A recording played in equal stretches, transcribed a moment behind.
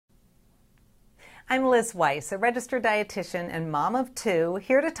I'm Liz Weiss, a registered dietitian and mom of two,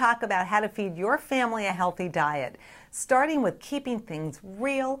 here to talk about how to feed your family a healthy diet, starting with keeping things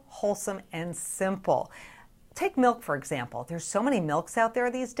real, wholesome, and simple. Take milk, for example. There's so many milks out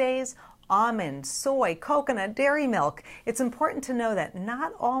there these days: almond, soy, coconut, dairy milk. It's important to know that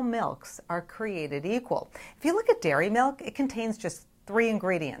not all milks are created equal. If you look at dairy milk, it contains just 3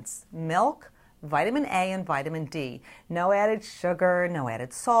 ingredients: milk, vitamin A, and vitamin D. No added sugar, no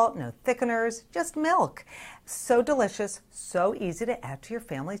added salt, no thickeners, just milk. So delicious, so easy to add to your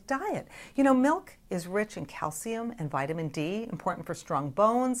family's diet. You know, milk is rich in calcium and vitamin D, important for strong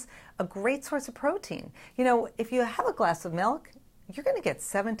bones, a great source of protein. You know, if you have a glass of milk, you're going to get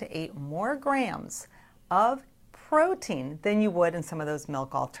 7 to 8 more grams of protein than you would in some of those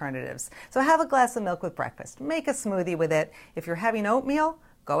milk alternatives. So have a glass of milk with breakfast. Make a smoothie with it. If you're having oatmeal,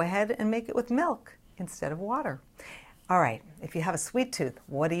 go ahead and make it with milk instead of water. All right, if you have a sweet tooth,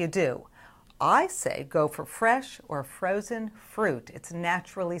 what do? I say go for fresh or frozen fruit. It's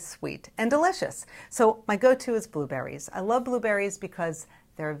naturally sweet and delicious. So my go-to is blueberries. I love blueberries because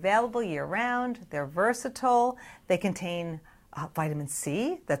they're available year-round, they're versatile, they contain vitamin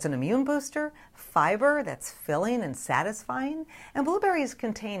C, that's an immune booster, fiber, that's filling and satisfying, and blueberries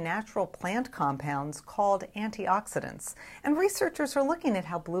contain natural plant compounds called antioxidants. And researchers are looking at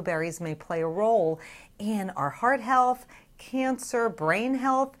how blueberries may play a role in our heart health, cancer, brain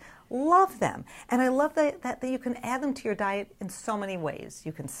health. Love them. And I love that you can add them to your diet in so many ways.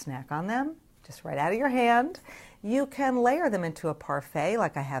 You can snack on them, just right out of your hand. You can layer them into a parfait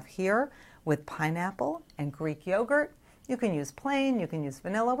like I have here with pineapple and Greek yogurt. You can use plain, you can use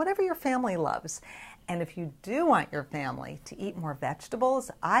vanilla, whatever your family loves. And if you do want your family to eat more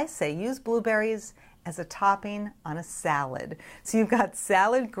vegetables, I say use blueberries as a topping on a salad. So you've got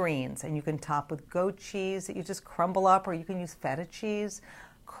salad greens, and you can top with goat cheese that you just crumble up, or you can use feta cheese,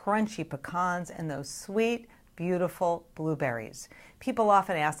 crunchy pecans, and those sweet, beautiful blueberries. People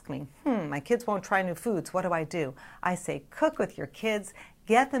often ask me, my kids won't try new foods, what do? I say cook with your kids,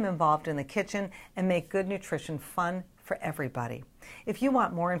 get them involved in the kitchen, and make good nutrition fun for everybody. If you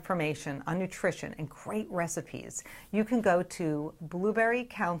want more information on nutrition and great recipes, you can go to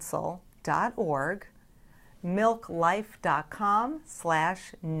blueberrycouncil.org,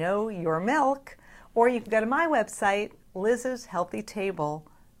 milklife.com/knowyourmilk, or you can go to my website,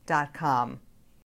 lizshealthytable.com.